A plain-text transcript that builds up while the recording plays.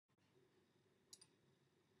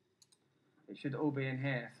it should all be in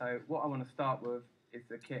here. So what I want to start with is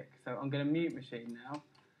the kick. So I'm going to mute machine now.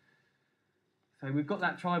 So we've got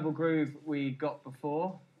that tribal groove we got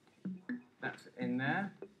before. That's in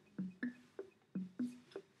there.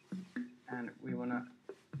 And we want to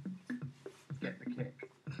get the kick.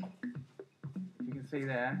 You can see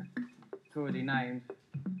there, it's already named.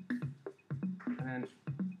 And then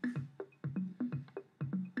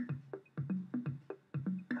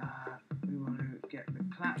we want to get the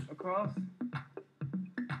clap across.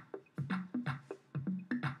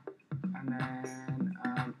 And then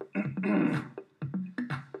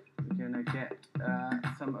we're going to get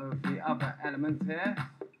some of the other elements here.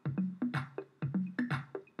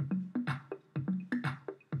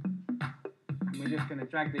 And we're just going to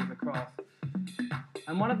drag these across.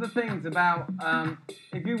 And one of the things about,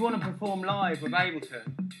 if you want to perform live with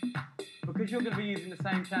Ableton, because you're going to be using the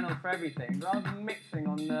same channel for everything, rather than mixing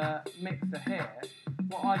on the mixer here,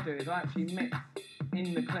 what I do is I actually mix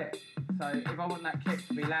in the clip. So if I want that kick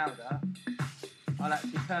to be louder, I'll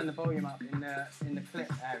actually turn the volume up in the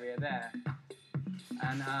clip area there.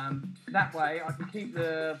 And that way I can keep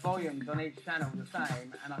the volumes on each channel the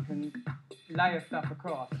same, and I can layer stuff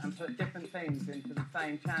across and put different things into the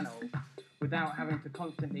same channel without having to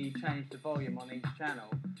constantly change the volume on each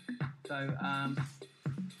channel. So,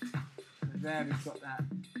 there we've got that.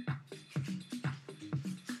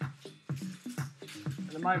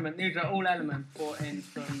 At the moment, these are all elements brought in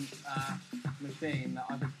from machine that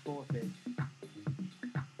I've exported.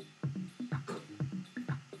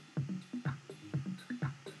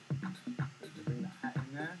 Bring that hat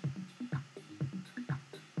in there.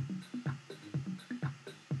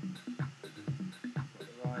 Got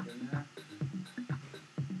the ride in there.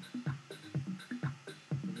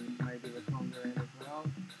 Maybe the conga in as well.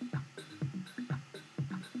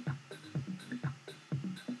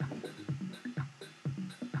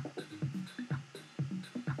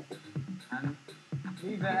 And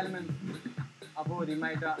these are elements I've already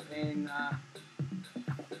made up in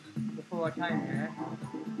before I came here.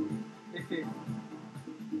 This is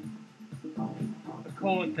a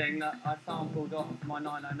chord thing that I sampled off my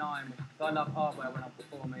 909, which I love hardware when I'm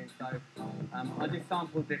performing, so I just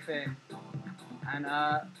sampled this in. And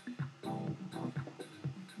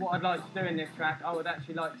what I'd like to do in this track, I would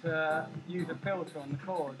actually like to use a filter on the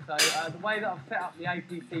chord. So the way that I've set up the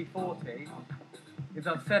APC40 is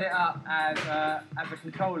I've set it up as a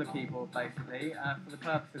controller keyboard, basically, for the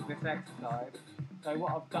purpose of this exercise. So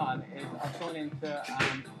what I've done is I've gone into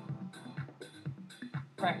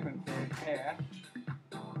preferences here,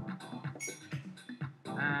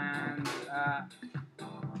 and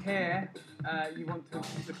here you want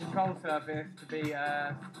the control surface to be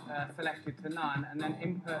selected to none, and then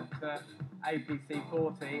input to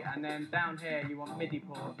APC40, and then down here you want MIDI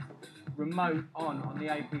ports remote on the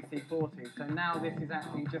APC40. So now this is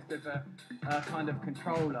acting just as a kind of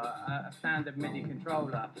controller, a standard MIDI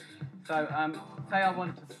controller. So say I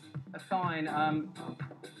want to assign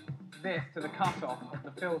this to the cutoff of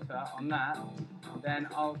the filter on that, then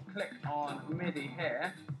I'll click on MIDI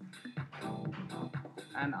here,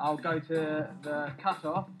 and I'll go to the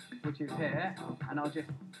cutoff, which is here, and I'll just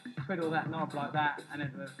twiddle that knob like that, and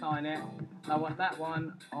it'll assign it. And I want that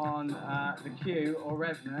one on the Q or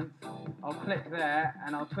resonance. I'll click there,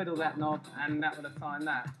 and I'll twiddle that knob, and that will assign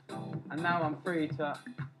that. And now I'm free to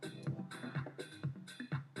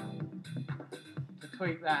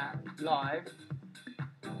tweak that live.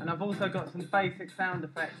 And I've also got some basic sound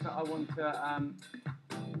effects that I want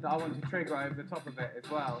to trigger over the top of it as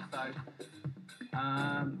well. So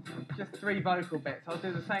just 3 vocal bits. I'll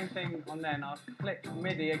do the same thing on then. I'll click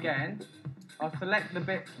MIDI again. I'll select the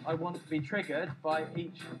bits I want to be triggered by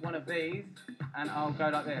each one of these, and I'll go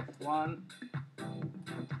like this: 1,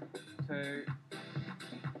 2,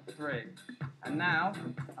 3. And now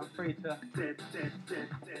I'm free to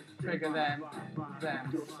trigger them.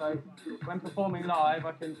 So when performing live,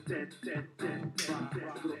 I can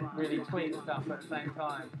really tweak stuff at the same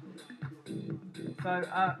time. So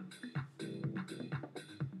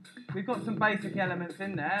we've got some basic elements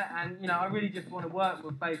in there, and I really just want to work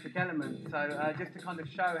with basic elements. So just to kind of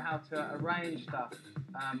show how to arrange stuff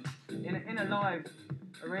in a live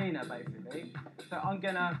arena, basically. So I'm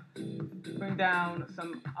gonna bring down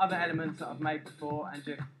some other elements that I've made before and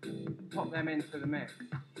just pop them into the mix.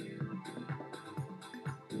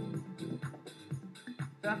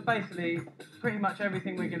 So that's basically pretty much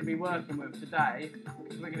everything we're going to be working with today,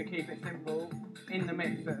 because we're going to keep it simple in the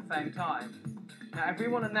mix at the same time. Now, if we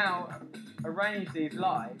want to now arrange these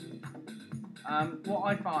live, what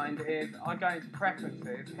I find is I go into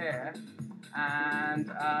preferences here,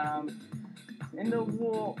 and in the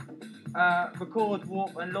warp record,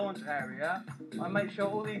 warp and launch area, I make sure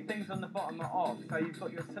all these things on the bottom are off. So you've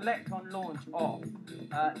got your select on launch off,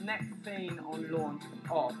 next scene on launch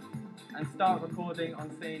off, and start recording on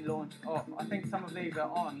scene launch off. I think some of these are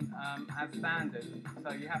on as standard,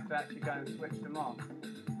 so you have to actually go and switch them off.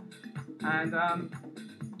 And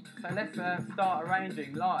so let's start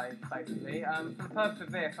arranging live, basically. For the purpose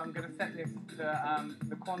of this, I'm going to set this to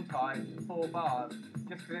the quantized 4 bars,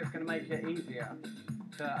 just because it's going to make it easier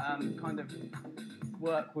to kind of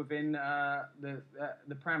work within the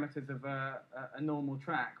parameters of a normal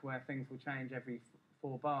track where things will change every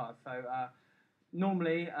 4 bars. So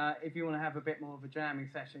normally, if you want to have a bit more of a jamming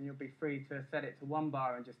session, you'll be free to set it to 1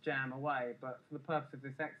 bar and just jam away. But for the purpose of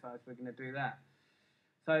this exercise, we're going to do that.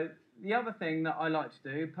 So the other thing that I like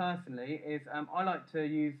to do personally is I like to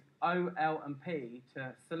use O, L and P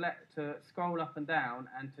to scroll up and down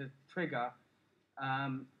and to trigger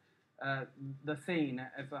the scene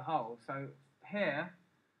as a whole. So here,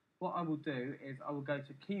 what I will do is I will go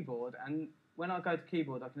to keyboard, and when I go to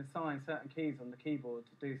keyboard, I can assign certain keys on the keyboard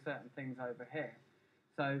to do certain things over here.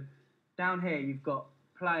 So down here, you've got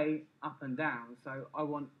play, up and down. So I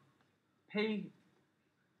want P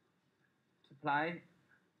to play,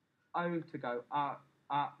 O to go up,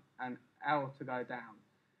 and L to go down.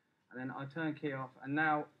 And then I turn key off, and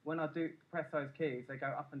now when I do press those keys, they go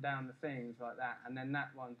up and down the scenes like that, and then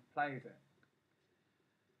that one plays it.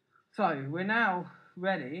 So we're now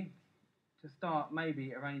ready to start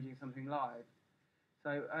maybe arranging something live.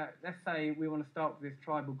 So let's say we want to start with this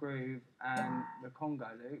tribal groove and the Congo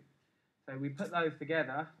loop. So we put those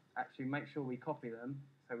together, actually make sure we copy them,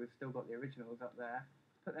 so we've still got the originals up there,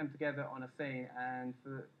 put them together on a scene, and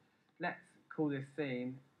let's call this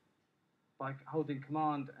scene, by holding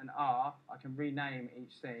Command and R, I can rename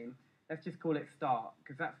each scene. Let's just call it Start,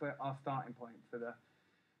 because that's where our starting point for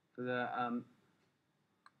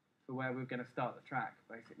where we're going to start the track,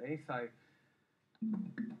 basically. So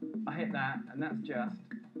I hit that, and that's just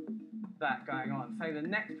that going on. So the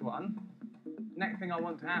next thing I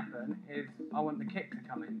want to happen is I want the kick to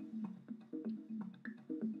come in.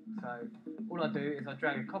 So all I do is I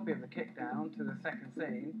drag a copy of the kick down to the second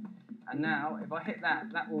scene, and now if I hit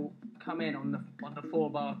that, that will come in on the 4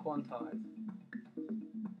 bar quantize.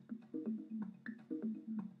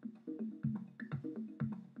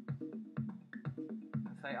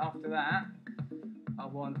 And say after that, I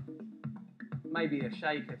want maybe a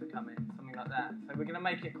shaker to come in, something like that. So we're going to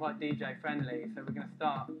make it quite DJ friendly. So we're going to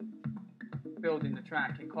start building the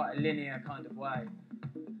track in quite a linear kind of way.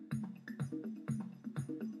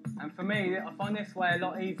 And for me, I find this way a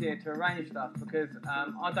lot easier to arrange stuff, because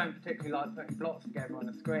I don't particularly like putting blocks together on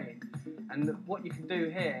the screen. And what you can do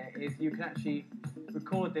here is you can actually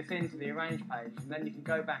record this into the arrange page, and then you can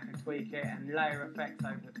go back and tweak it and layer effects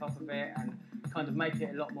over the top of it and kind of make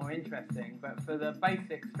it a lot more interesting. But for the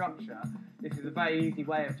basic structure, this is a very easy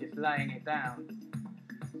way of just laying it down.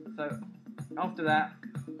 So after that,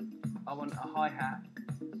 I want a hi-hat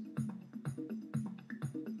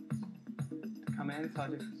to come in, so I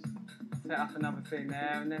just set up another scene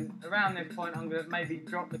there, and then around this point I'm going to maybe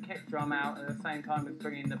drop the kick drum out at the same time as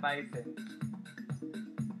bringing the bass in.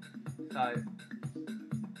 So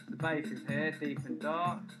the bass is here, deep and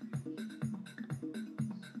dark.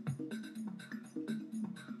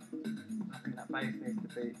 I think that bass needs to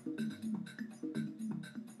be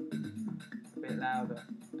a bit louder.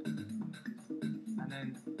 And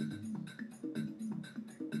then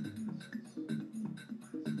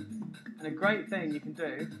a great thing you can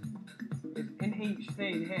do is in each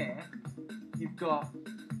scene here, you've got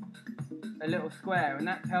a little square, and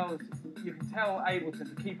that tells, you can tell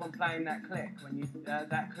Ableton to keep on playing that click when you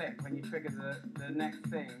trigger the next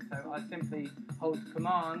scene. So I simply hold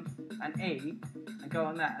Command and E and go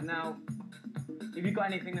on that. And now, if you've got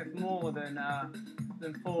anything that's more than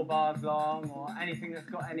 4 bars long, or anything that's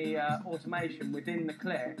got any automation within the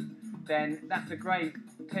click, then that's a great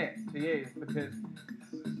tip to use, because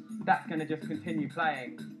that's going to just continue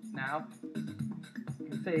playing. Now, you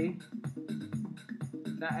can see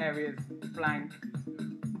that area's blank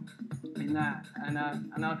in that, and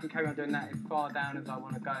I can carry on doing that as far down as I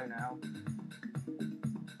want to go now.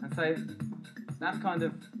 And so that's kind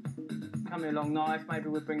of coming along nice. Maybe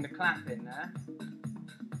we'll bring the clap in there.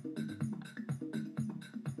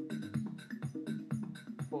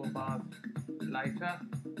 4 bars later.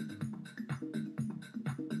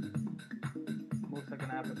 I'm also going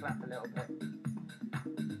to have the clap a little bit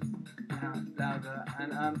now, louder,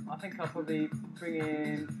 and I think I'll probably bring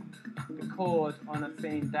in the chord on a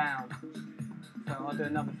scene down. So I'll do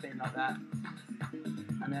another scene like that,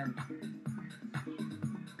 and then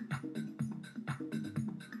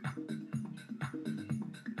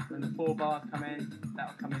the 4 bars come in,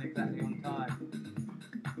 that'll come in exactly on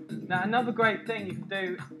time. Now another great thing you can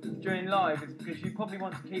do during live is, because you probably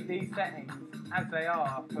want to keep these settings as they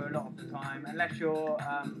are for a lot of the time, unless you're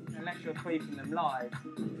tweaking them live.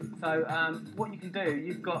 So what you can do,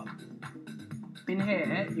 you've got in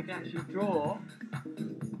here, you can actually draw.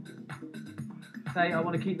 Say I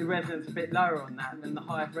want to keep the resonance a bit lower on that than the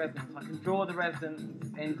highest resonance. I can draw the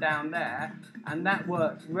resonance in down there, and that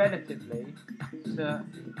works relatively to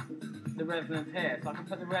the resonance here. So I can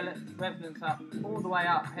put the resonance up all the way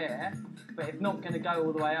up here, but it's not going to go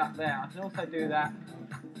all the way up there. I can also do that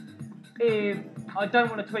if I don't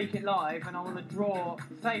want to tweak it live and I want to draw,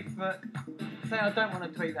 say I don't want to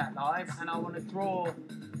tweak that live and I want to draw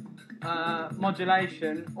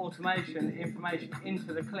modulation, automation information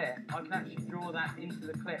into the clip. I can actually draw that into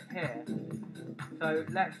the clip here. So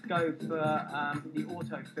let's go for the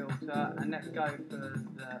auto filter, and let's go for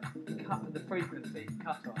the frequency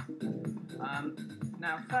cutoff.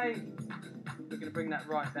 Now say we're going to bring that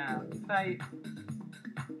right down. Say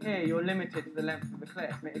here you're limited to the length of the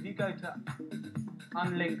clip, but if you go to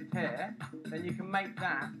unlinked here, then you can make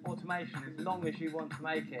that automation as long as you want to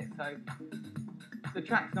make it. So the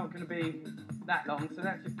track's not going to be that long, so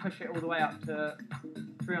let's just push it all the way up to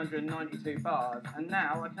 392 bars, and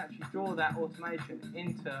now I can actually draw that automation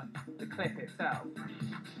into the clip itself.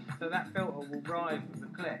 So that filter will rise with the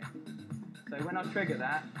clip. So when I trigger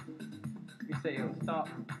that, you see it'll start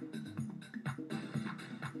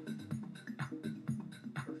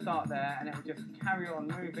there, and it will just carry on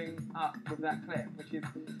moving up with that clip, which is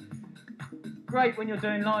great when you're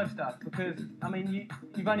doing live stuff, because I mean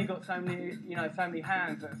you've only got so many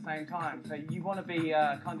hands at the same time, so you want to be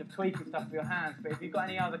kind of tweaking stuff with your hands. But if you've got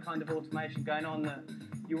any other kind of automation going on that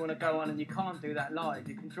you want to go on and you can't do that live,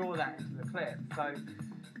 you can draw that into the clip. So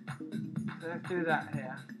let's do that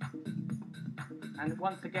here. And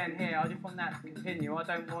once again here, I just want that to continue. I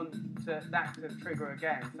don't want that to trigger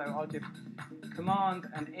again, so I'll just Command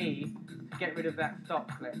and E to get rid of that stop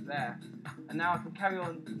clip there. And now I can carry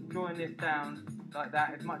on drawing this down like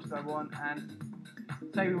that as much as I want, and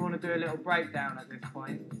say we want to do a little breakdown at this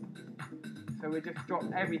point. So we just drop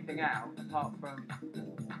everything out apart from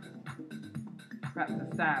perhaps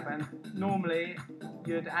a stab, and normally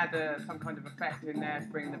you'd add some kind of effect in there to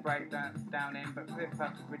bring the breakdown down in, but for this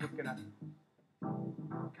purpose we're just going to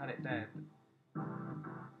cut it dead.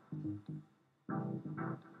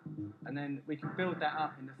 And then we can build that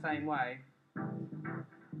up in the same way.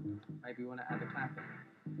 Maybe we want to add a clapping.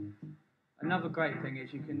 Another great thing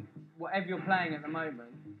is you can, whatever you're playing at the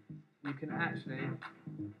moment, you can actually,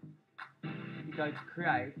 you go to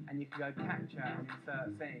create and you can go capture and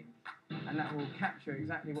insert scene. And that will capture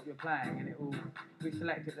exactly what you're playing, and it will, if we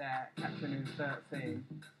select it there, capture and insert scene,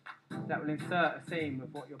 that will insert a scene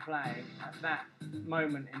with what you're playing at that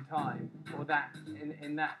moment in time, or that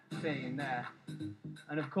in that scene there.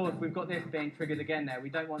 And of course we've got this being triggered again there. We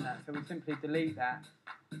don't want that, so we simply delete that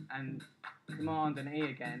and Command and E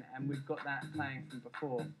again, and we've got that playing from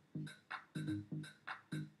before.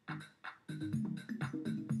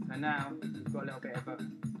 So now we've got a little bit of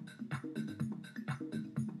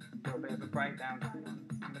a breakdown going on.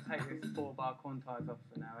 I'm going to take this 4-bar quantize off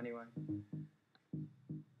for now anyway.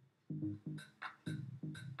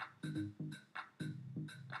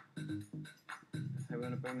 So we're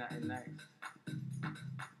going to bring that in next.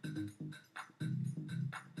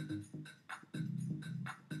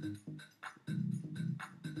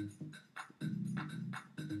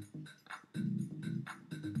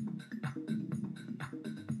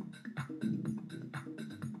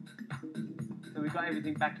 So we've got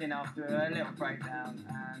everything back in after a little breakdown,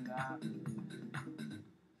 and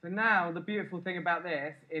so now the beautiful thing about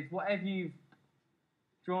this is whatever you've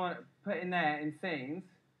put in there in scenes,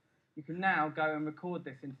 you can now go and record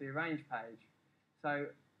this into the arrange page. So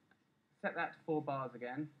set that to 4 bars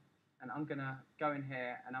again, and I'm going to go in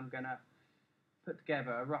here and I'm going to put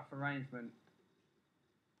together a rough arrangement.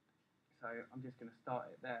 So I'm just going to start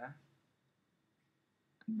it there.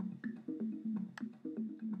 You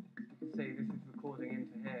can see this is recording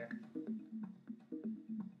into here.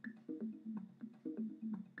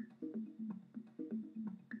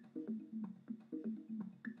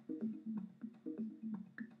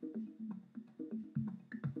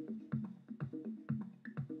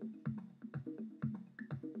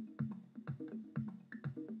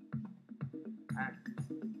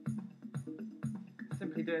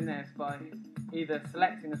 Simply doing this by either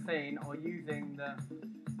selecting a scene or using the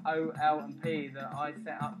O, L and P that I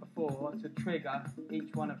set up before to trigger each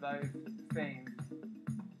one of those scenes.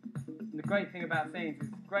 And the great thing about scenes is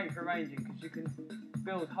it's great for arranging, because you can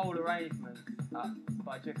build whole arrangements up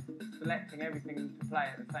by just selecting everything to play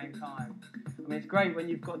at the same time. I mean, it's great when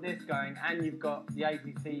you've got this going and you've got the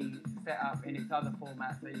APC set up in its other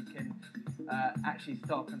format, so you can actually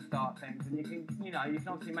stop and start things, and you can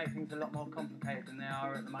obviously make things a lot more complicated than they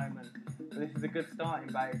are at the moment. But this is a good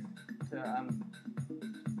starting base to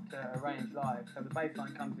arrange live. So the bass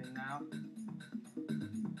line comes in now.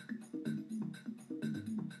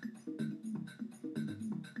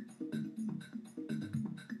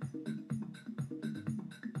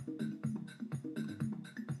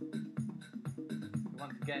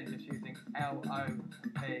 Once again, just using L, O, and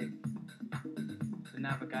P to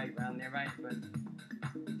navigate around the arrangement.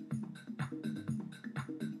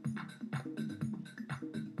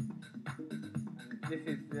 And this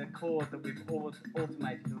is the chord that we've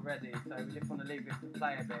automated already, so we just want to leave this to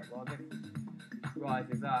play a bit while this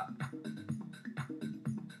rises up.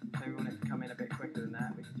 So we want it to come in a bit quicker than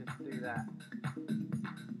that, we can just do that.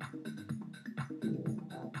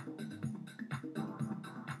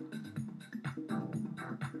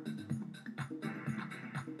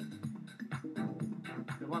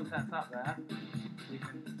 Once that's up there, you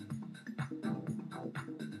can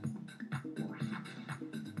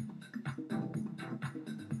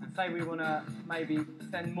and say we want to maybe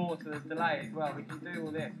send more to the delay as well. We can do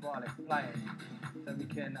all this while it's playing, so we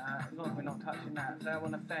can, as long as we're not touching that. So I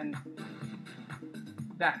want to send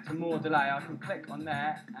that to more delay. I can click on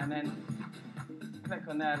there and then click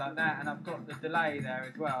on there like that, and I've got the delay there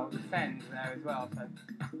as well, the send there as well.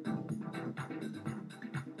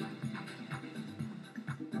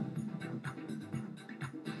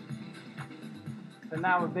 So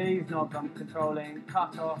now with these knobs I'm controlling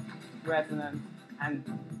cut-off, resonance and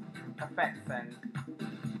effect send.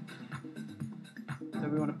 So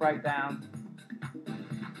we want to break down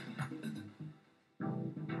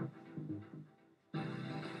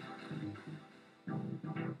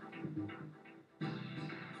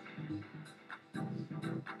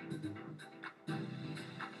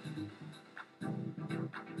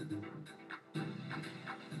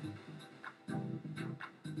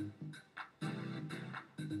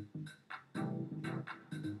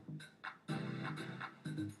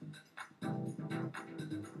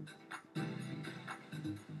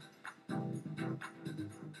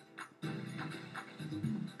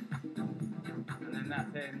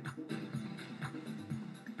that's in.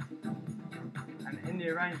 And in the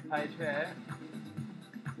arrange page here,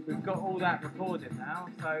 we've got all that recorded now.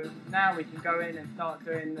 So now we can go in and start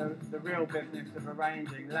doing the real business of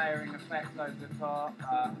arranging, layering effects over the top.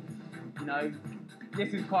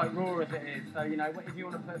 This is quite raw as it is. So if you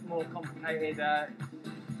want to put more complicated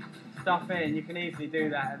stuff in, you can easily do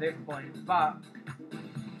that at this point. But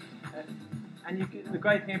the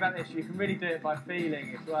great thing about this, you can really do it by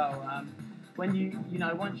feeling as well. When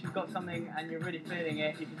once you've got something and you're really feeling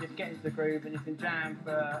it, you can just get into the groove and you can jam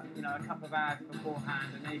for a couple of hours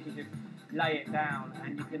beforehand, and then you can just lay it down,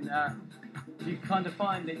 and you kind of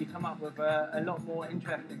find that you come up with a lot more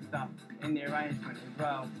interesting stuff in the arrangement as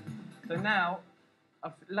well. So now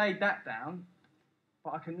I've laid that down,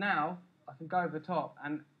 but I can go over the top,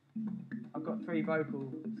 and I've got 3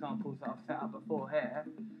 vocal samples that I've set up before here.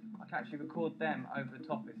 I can actually record them over the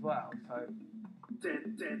top as well. So.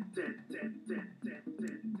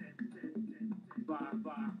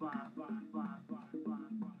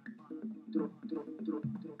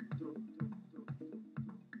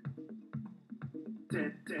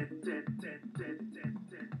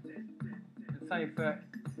 And say for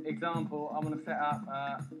example, I'm going to set up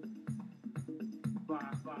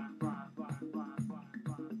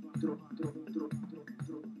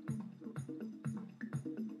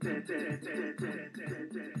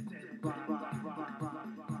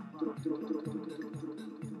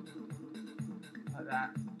like that,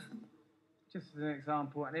 just as an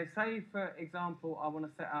example. And if, say for example, I want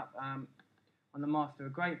to set up on the master, a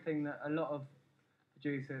great thing that a lot of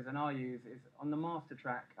producers and I use is on the master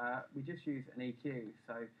track, we just use an EQ.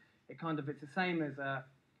 So it's the same as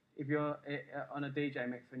if you're on a DJ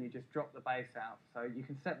mix when you just drop the bass out. So you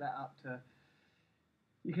can set that up to,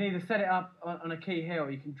 you can either set it up on a key here,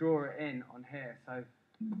 or you can draw it in on here. So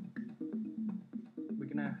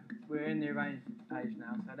we're in the arrange page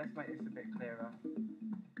now, so let's make this a bit clearer.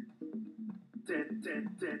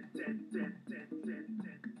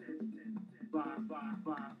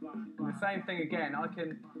 And the same thing again,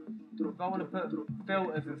 if I want to put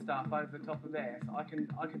filters and stuff over the top of this, I can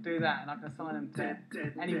do that, and I can assign them to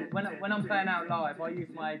when I'm playing out live, I use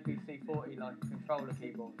my APC 40 like a controller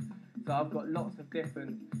keyboard. So I've got lots of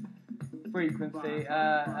different frequency,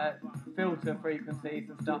 filter frequencies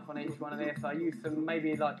and stuff on each one of this. I use some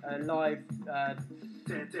maybe like a live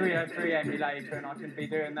 303 emulator, and I can be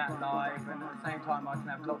doing that live, and at the same time I can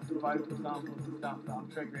have lots of vocal samples and stuff that I'm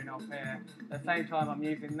triggering off here. At the same time I'm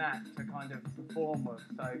using that to kind of perform with,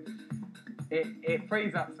 so it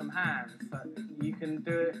frees up some hands. So you can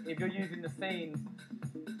do it if you're using the scenes.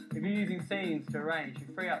 If you're using scenes to arrange, you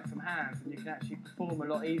free up some hands and you can actually perform a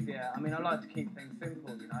lot easier. I mean, I like to keep things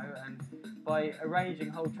simple, you know, and by arranging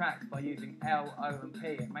whole tracks by using L, O and P,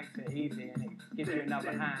 it makes it easy and it gives you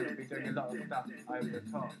another hand to be doing a lot of stuff over the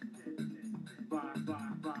top.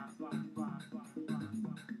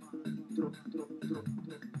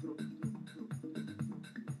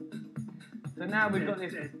 So now we've got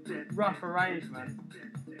this rough arrangement.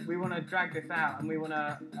 We want to drag this out and we want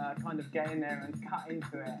to kind of get in there and cut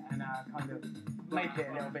into it and kind of make it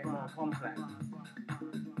a little bit more complex.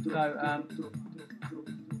 So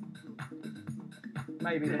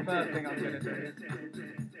maybe the first thing I'm going to do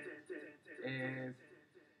is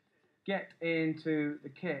get into the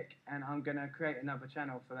kick, and I'm going to create another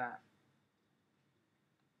channel for that.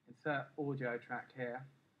 Insert audio track here,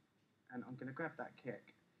 and I'm going to grab that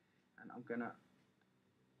kick and I'm going to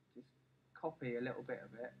just copy a little bit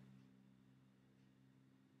of it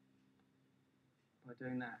by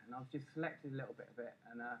doing that, and I've just selected a little bit of it,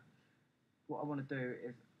 and what I want to do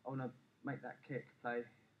is I want to make that kick play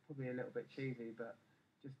probably a little bit cheesy, but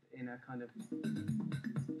just in a kind of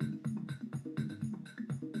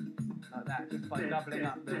like that, just by doubling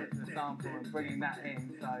up the sample and bringing that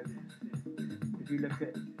in. So if you look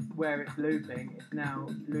at where it's looping, it's now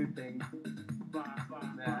looping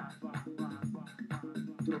there.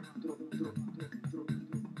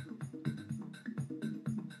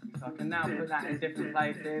 So I can now put that in different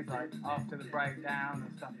places, like after the breakdown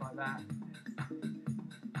and stuff like that.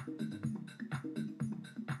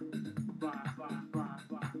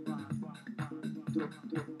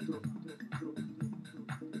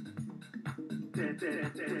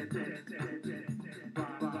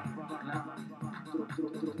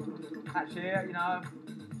 Actually, you know,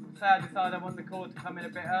 say I decide I want the chord to come in a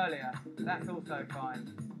bit earlier, that's also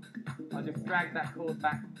fine. I'll just drag that chord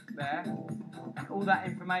back there, and all that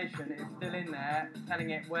information is still in there, telling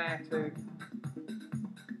it where to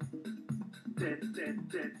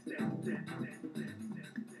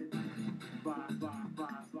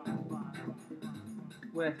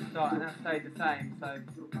start, and that stayed the same. So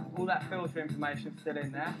all that filter information is still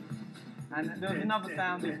in there. And there's another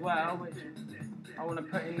sound as well, which I want to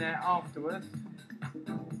put in there afterwards,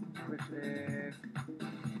 which is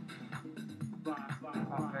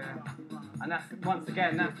up here. And that's, once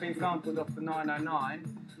again, that's been sampled off the 909,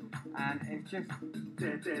 and it's just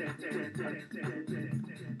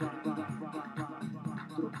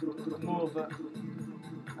more of a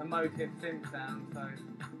emotive synth sound.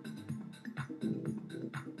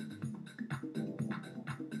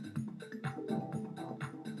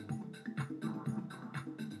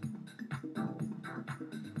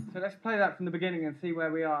 So let's play that from the beginning and see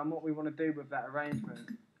where we are and what we want to do with that arrangement.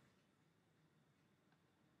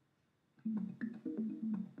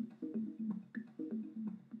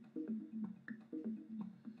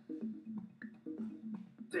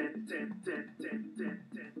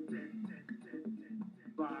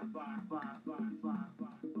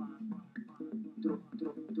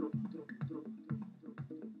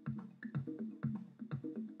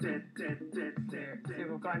 See if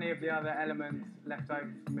we've got any of the other elements left over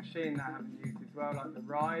from the machine that I haven't used as well, like the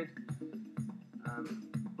ride, some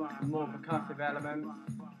more percussive elements,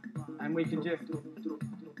 and we can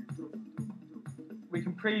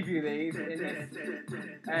preview these in this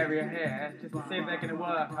area here just to see if they're going to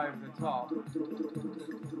work over the top.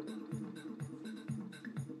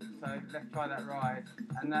 So let's try that ride,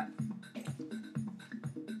 and that's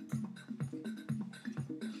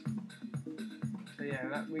so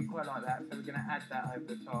yeah, we quite like that, so we're going to add that over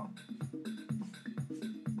the top.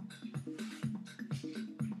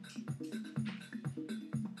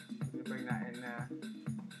 We'll bring that in there.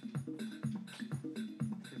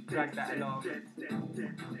 Just drag that along,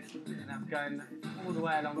 and that's going all the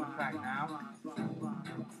way along the track now.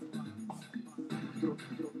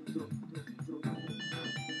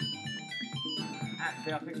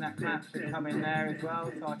 Actually, I think that clap should come in there as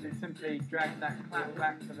well, so I can simply drag that clap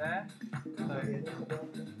back to there. So,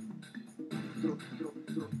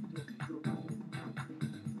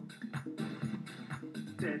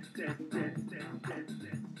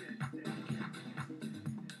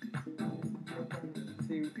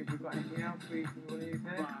 see if we've got anything else we want to use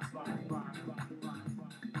here.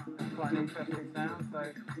 That's quite an interesting sound, so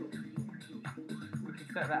we can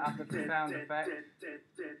set that up as a sound effect.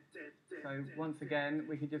 So once again,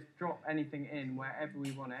 we can just drop anything in wherever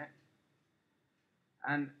we want it,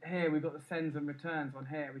 And here we've got the sends and returns on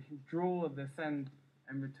here. We can draw the send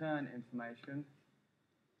and return information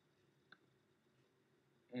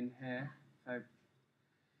in here. So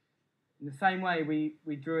in the same way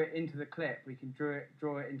we drew it into the clip, we can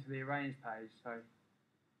draw it into the arrange page. So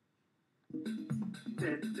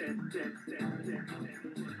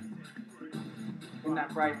in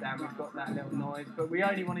that breakdown we've got that little noise, but we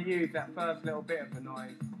only want to use that first little bit of the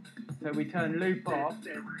noise. So we turn loop off,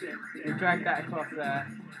 we drag that across there,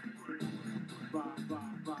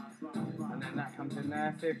 and then that comes in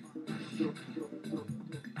there. So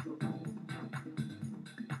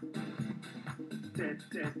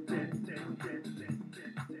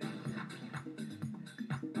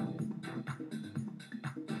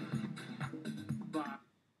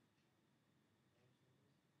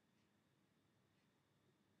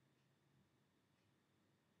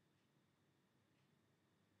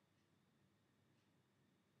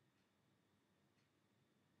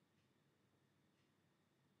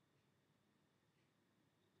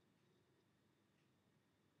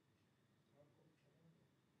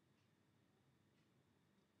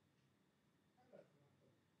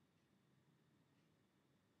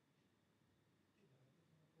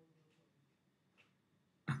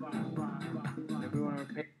if we want to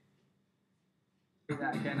repeat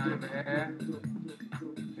that again over here,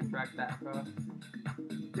 we can drag that across.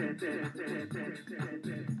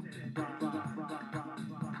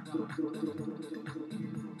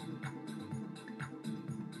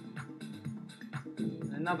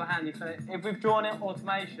 And another handy, so if we've drawn an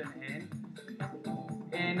automation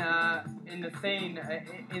in the scene,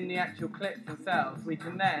 in the actual clips themselves, we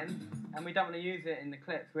can then, and we don't want to use it in the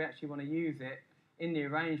clips, we actually want to use it in the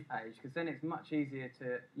arrange page, because then it's much easier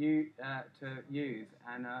to use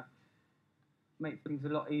and make things a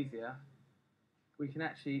lot easier. We can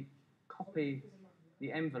actually copy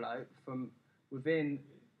the envelope from within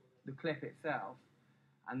the clip itself,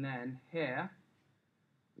 and then here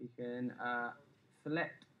we can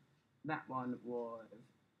select that one was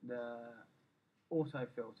the auto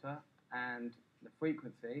filter and the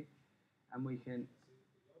frequency, and we can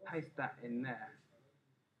paste that in there.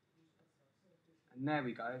 And there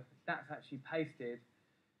we go. That's actually pasted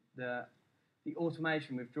the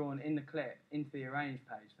automation we've drawn in the clip into the arrange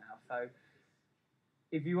page now. So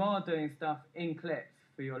if you are doing stuff in clips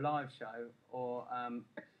for your live show, or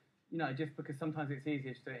you know, just because sometimes it's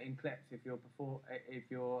easier to do it in clips if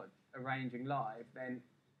you're arranging live, then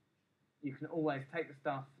you can always take the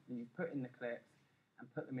stuff that you put in the clips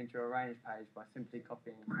and put them into your arrange page by simply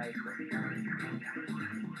copying and pasting.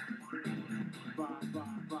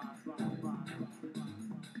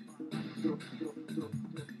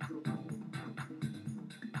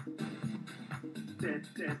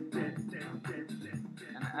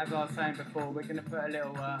 And as I was saying before, we're going to put a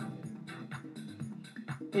little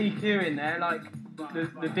EQ in there, like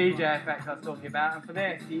the DJ effect I was talking about. And for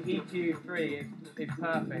this, the EQ3 is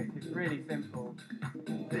perfect. It's really simple.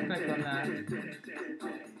 Just click on that,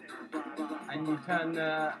 and you turn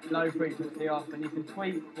the low frequency off, and you can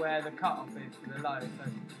tweak where the cutoff is to the low.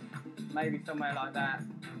 So maybe somewhere like that.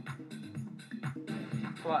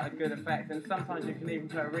 Quite a good effect, and sometimes you can even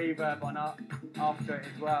put a reverb on up after it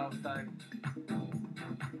as well, so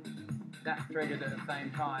that's triggered at the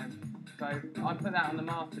same time. So I put that on the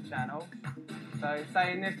master channel. So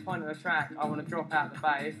say in this point of the track I want to drop out the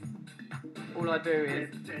bass, all I do is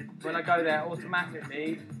when I go there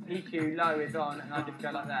automatically EQ low is on, and I just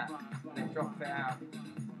go like that and it drops it out.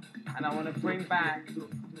 And I want to bring back,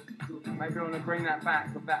 maybe I want to bring that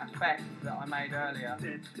back with that effect that I made earlier.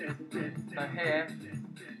 So here,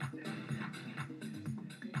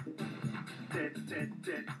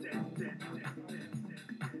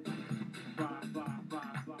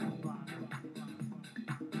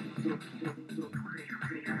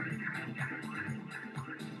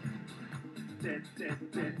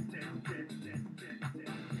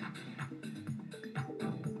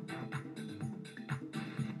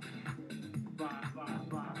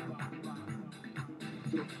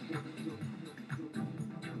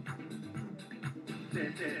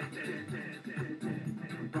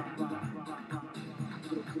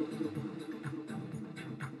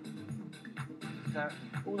 so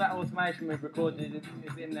all that automation we've recorded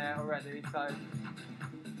is in there already, so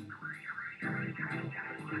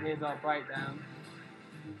here's our breakdown.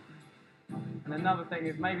 And another thing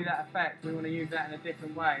is maybe that effect, we want to use that in a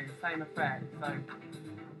different way, the same effect. So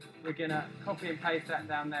we're going to copy and paste that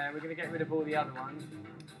down there. We're going to get rid of all the other ones,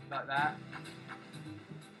 like that.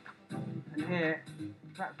 And here,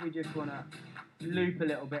 perhaps we just want to loop a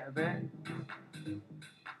little bit of it.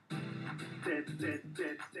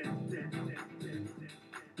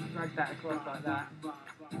 Drag that across like that.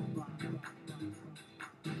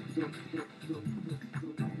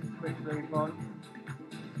 Quick loop on.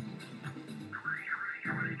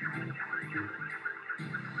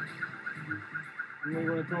 And we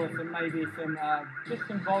want to draw some, maybe some, just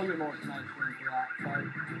some volume automation into that. So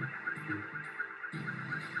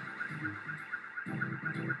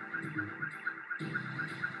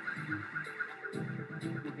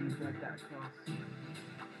we can drag that across.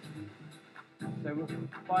 So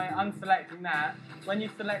by unselecting that, when you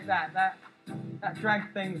select that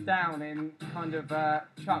drags things down in kind of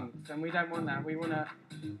chunks, and we don't want that. We want to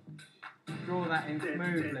draw that in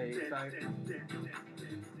smoothly. So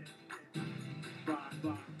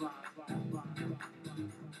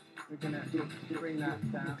we're going to bring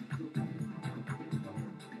that down.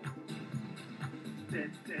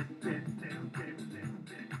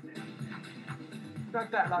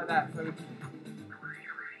 Drag that like that. So we can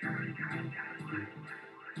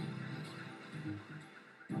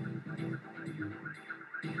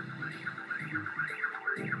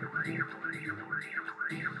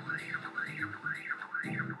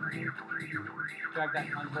drag that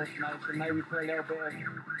kind of automation, maybe put a little bit of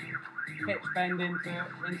pitch bend into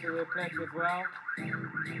the clip as well,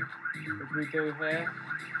 which we do here.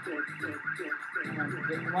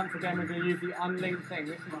 Once again, we're going to use the unlinked thing.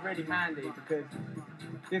 This is really handy because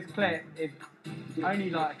this clip is only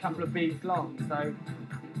like a couple of beats long, so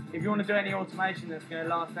if you want to do any automation that's going to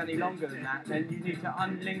last any longer than that, then you need to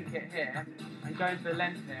unlink it here and go into the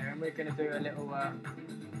length here, and we're going to do a little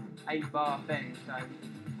 8-bar thing, so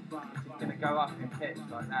it's going to go up in pitch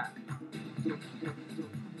like that. So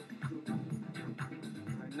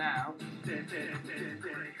now,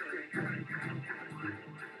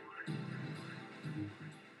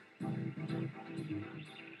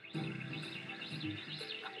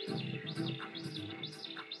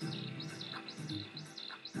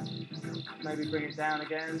 maybe bring it down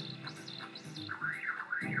again.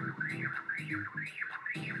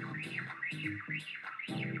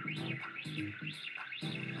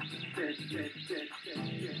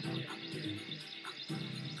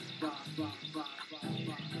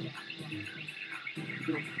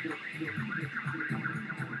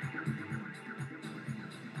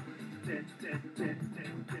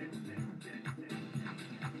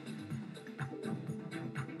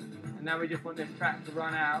 And now we just want this track to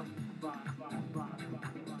run out.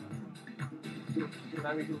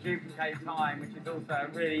 So we can duplicate time, which is also a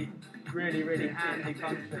really, really, really handy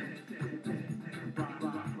function.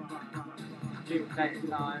 Duplicate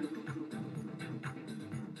time.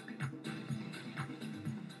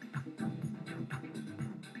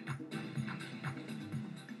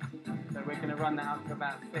 So we're going to run that up to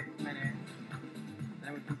about 6 minutes.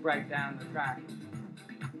 Then we can break down the track.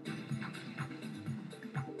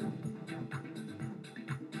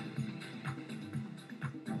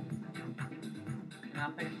 I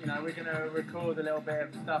think, you know, we're going to record a little bit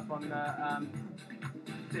of stuff on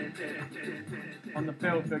the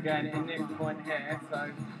filter again in this point here.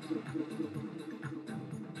 So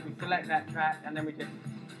we select that track and then we just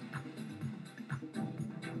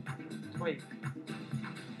tweak.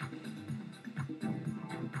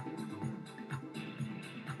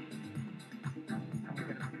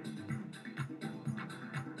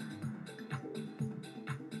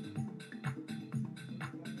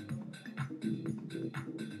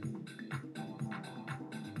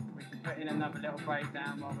 Put in another little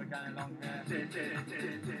breakdown while we're going along here.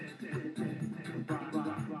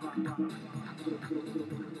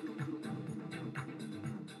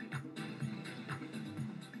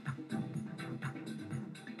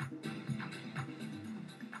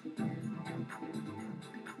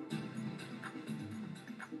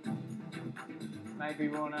 Maybe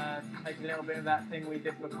we want to take a little bit of that thing we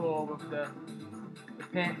did before with the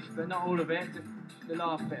pitch, but not all of it, just the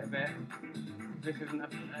last bit of it. This isn't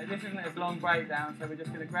a long breakdown, so we're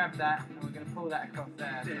just going to grab that and we're going to pull that across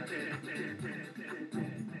there.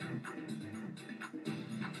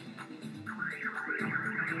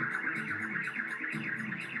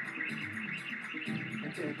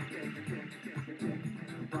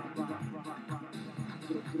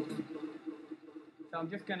 So I'm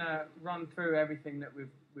just going to run through everything that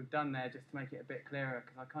we've done there just to make it a bit clearer,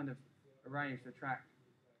 because I kind of arranged the track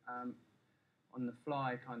on the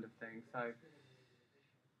fly kind of thing. So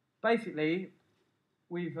basically,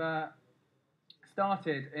 we've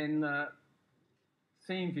started in the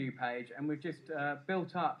scene view page, and we've just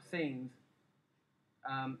built up scenes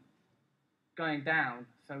going down,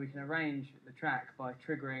 so we can arrange the track by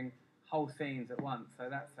triggering whole scenes at once. So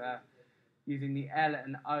that's using the L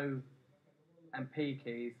and O and P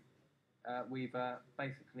keys. We've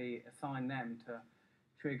basically assigned them to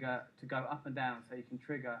trigger to go up and down, so you can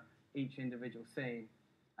trigger each individual scene.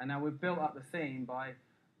 And now we've built up the scene by,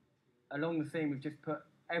 along the scene, we've just put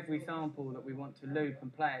every sample that we want to loop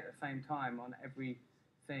and play at the same time on every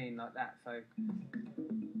scene like that. So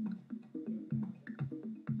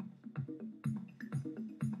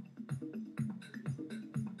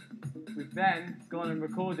we've then gone and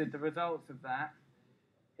recorded the results of that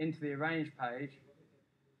into the arrange page,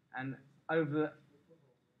 and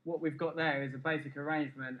what we've got there is a basic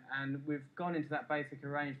arrangement, and we've gone into that basic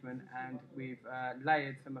arrangement and we've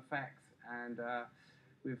layered some effects, and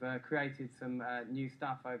we've created some new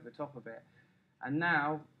stuff over the top of it. And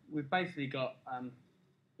now we've basically got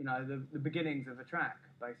the beginnings of a track,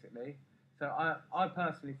 basically. So I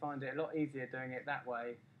personally find it a lot easier doing it that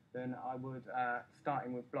way than I would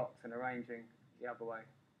starting with blocks and arranging the other way.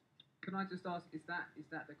 Can I just ask, is that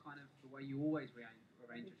the kind of the way you always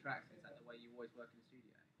arrange your tracks? Is that the way you always work in the studio?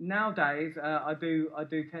 Nowadays, I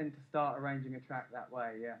do tend to start arranging a track that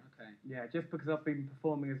way. Yeah. Okay. Yeah, just because I've been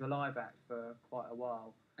performing as a live act for quite a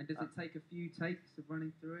while. And does it take a few takes of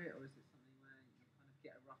running through it, or is it something where you kind of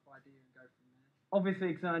get a rough idea and go from there?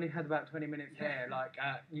 Obviously, because I only had about 20 minutes here,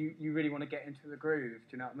 you really want to get into the groove,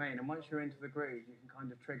 do you know what I mean? And once you're into the groove, you can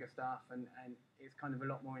kind of trigger stuff, and it's kind of a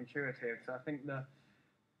lot more intuitive. So I think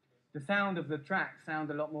the sound of the track sound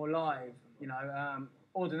a lot more live,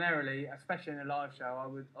 ordinarily, especially in a live show,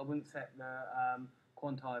 I wouldn't set the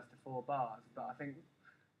quantize to 4 bars, but I think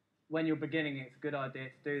when you're beginning, it's a good idea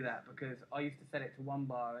to do that, because I used to set it to 1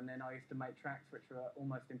 bar, and then I used to make tracks which were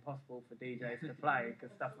almost impossible for DJs to play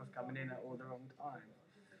because stuff was coming in at all the wrong times.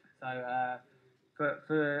 So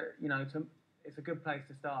it's a good place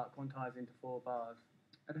to start quantizing to 4 bars.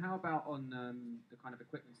 And how about on the kind of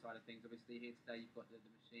equipment side of things? Obviously, here today you've got the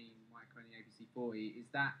machine, micro, and the ABC40. Is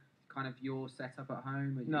that kind of your setup at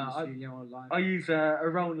home, in the studio or live? I use a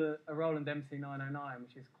Roland MC909,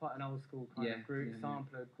 which is quite an old school kind of groove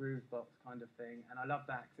sampler, groove box kind of thing, and I love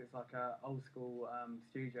that because it's like an old school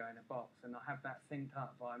studio in a box, and I have that synced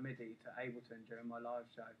up via MIDI to Ableton during my live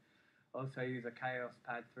show. I also use a Chaos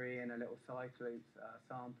Pad 3 and a little Cycloops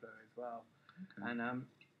sampler as well. Okay. And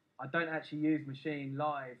I don't actually use machine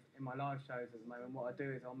live in my live shows at the moment. What I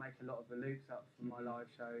do is I'll make a lot of the loops up for my live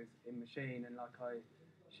shows in machine, and like I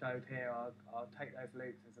showed here, I'll take those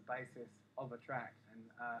loops as a basis of a track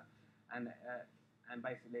and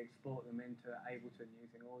basically export them into Ableton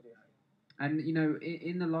using audio. And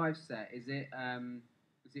in the live set, is it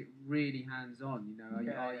really hands on? Are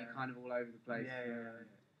you kind of all over the place? Yeah.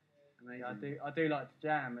 Amazing. I do like to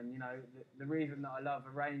jam, and the reason that I love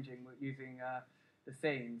arranging using the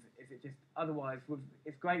scenes is it just otherwise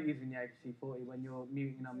it's great using the ABC40 when you're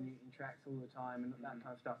muting and unmuting tracks all the time and that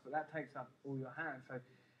kind of stuff, but that takes up all your hands. So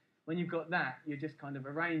when you've got that, you're just kind of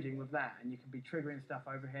arranging with that, and you can be triggering stuff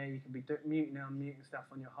over here, you can be muting and unmuting stuff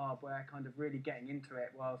on your hardware, kind of really getting into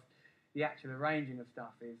it, whilst the actual arranging of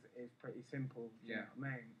stuff is pretty simple. Do you know what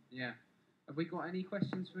I mean? Yeah. Have we got any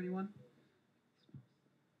questions for anyone?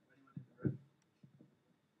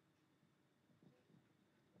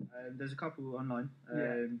 There's a couple online.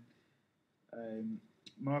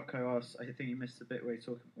 Marco asks, I think you missed the bit where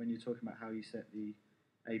when you're talking about how you set the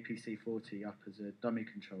APC40 up as a dummy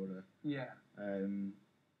controller. Yeah. And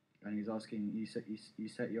he's asking, you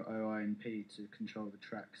set your OI and P to control the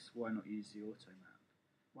tracks. Why not use the auto map?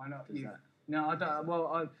 Why not use that? No, I don't.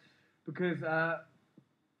 Well, because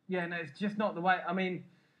it's just not the way. I mean,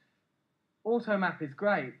 auto map is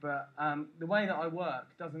great, but the way that I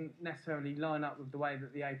work doesn't necessarily line up with the way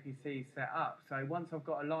that the APC is set up. So once I've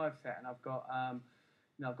got a live set and I've got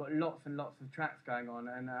I've got lots and lots of tracks going on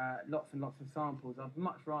and lots and lots of samples, I'd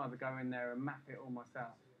much rather go in there and map it all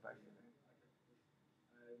myself, basically.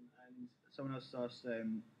 And someone else asked,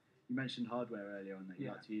 you mentioned hardware earlier on that you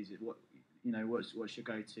like to use it. What's your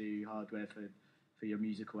go-to hardware for your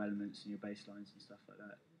musical elements and your bass lines and stuff like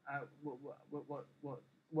that? What?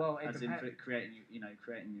 Well, as in creating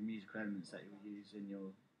your musical elements that you'll use in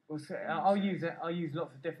your. Well, so I'll use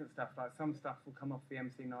lots of different stuff. Like some stuff will come off the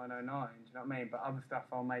MC909. Do you know what I mean? But other stuff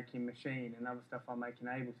I'll make in Machine, and other stuff I'll make in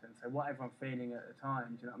Ableton. So whatever I'm feeling at the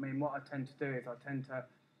time. Do you know what I mean? What I tend to do is I tend to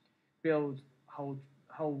build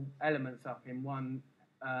whole elements up in one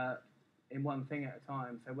thing at a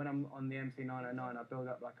time. So when I'm on the MC909, I build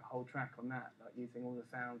up like a whole track on that, like using all the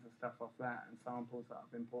sounds and stuff off that and samples that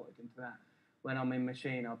I've imported into that. When I'm in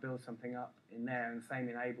Machine, I'll build something up in there, and same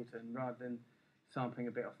in Ableton, rather than sampling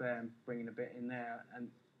a bit off there and bringing a bit in there. And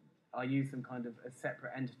I use them kind of as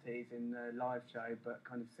separate entities in the live show, but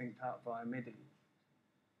kind of synced up via MIDI.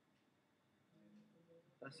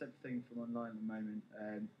 That's everything from online at the moment.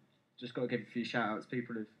 Just got to give a few shout outs.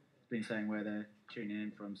 People have been saying where they're tuning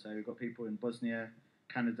in from. So we've got people in Bosnia,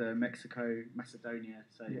 Canada, Mexico, Macedonia,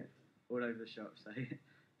 so all over the shop. So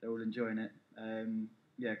they're all enjoying it.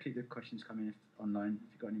 Keep the questions coming online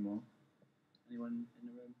if you've got any more. Anyone in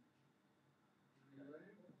the room?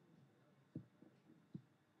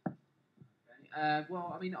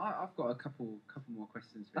 Well, I mean, I've got a couple more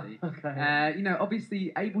questions really. Okay.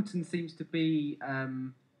 Obviously, Ableton seems to be.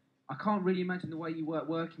 I can't really imagine the way you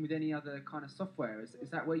working with any other kind of software. Is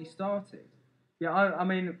that where you started? Yeah, I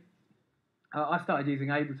mean, I started using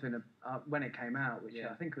Ableton when it came out, which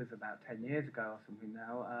I think was about 10 years ago or something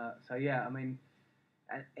now. I mean,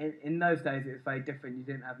 in those days it was very different. You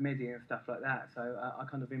didn't have MIDI and stuff like that, so I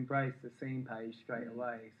kind of embraced the scene page straight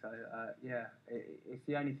away. So it's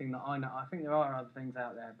the only thing that I know. I think there are other things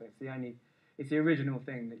out there, but it's the original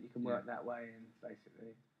thing that you can work that way in,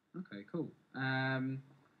 basically. Okay, cool.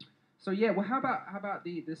 Well, how about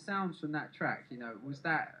the sounds from that track?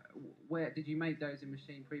 Where did you make those in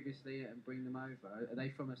Machine previously and bring them over? Are they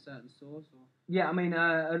from a certain source? Or? Yeah, I mean,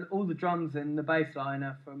 all the drums and the bass line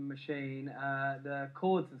are from Machine. The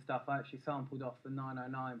chords and stuff I actually sampled off the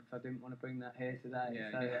 909 because I didn't want to bring that here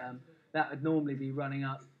today. That would normally be running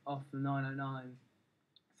up off the 909,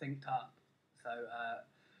 synced up. So,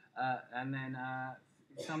 and then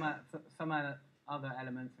some other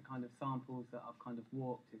elements are kind of samples that I've kind of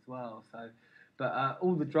warped as well. So, but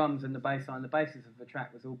all the drums and the bass line, the basis of the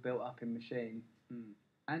track was all built up in Machine.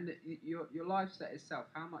 And your live set itself,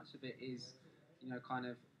 how much of it is, kind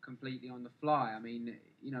of completely on the fly? I mean,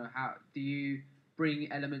 how do you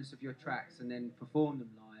bring elements of your tracks and then perform them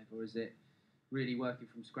live, or is it really working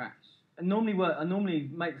from scratch? I normally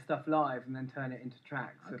make the stuff live and then turn it into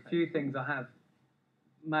tracks. Okay. A few things I have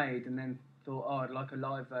made and then thought, I'd like a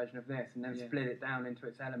live version of this, and then split it down into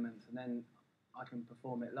its elements, and then I can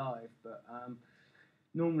perform it live. But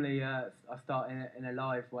normally I start in a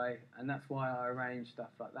live way, and that's why I arrange stuff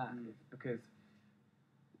like that, because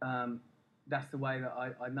that's the way that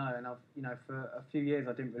I know. And I've, for a few years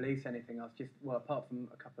I didn't release anything. I was just, apart from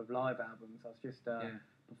a couple of live albums, I was just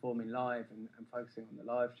performing live and focusing on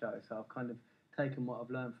the live show. So I've kind of taken what I've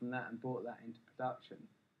learned from that and brought that into production.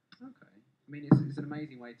 Okay. I mean, it's an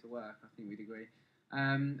amazing way to work. I think we'd agree.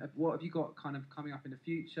 What have you got kind of coming up in the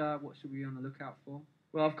future? What should we be on the lookout for?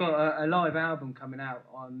 Well, I've got a live album coming out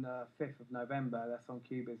on 5th of November. That's on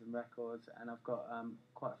Cubism Records, and I've got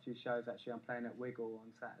quite a few shows actually. I'm playing at Wiggle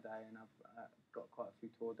on Saturday, and I've got quite a few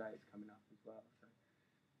tour dates coming up as well. So.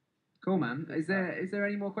 Cool, man. Is there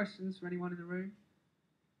any more questions for anyone in the room?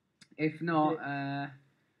 If not, I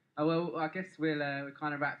guess we'll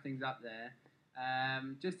kind of wrap things up there.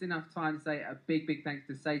 Just enough time to say a big thanks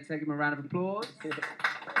to Saytek. Give him a round of applause.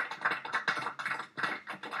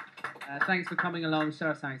 Thanks for coming along. Show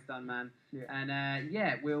us how it's done, man. Yeah.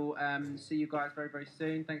 And we'll see you guys very, very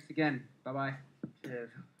soon. Thanks again. Bye-bye. Cheers.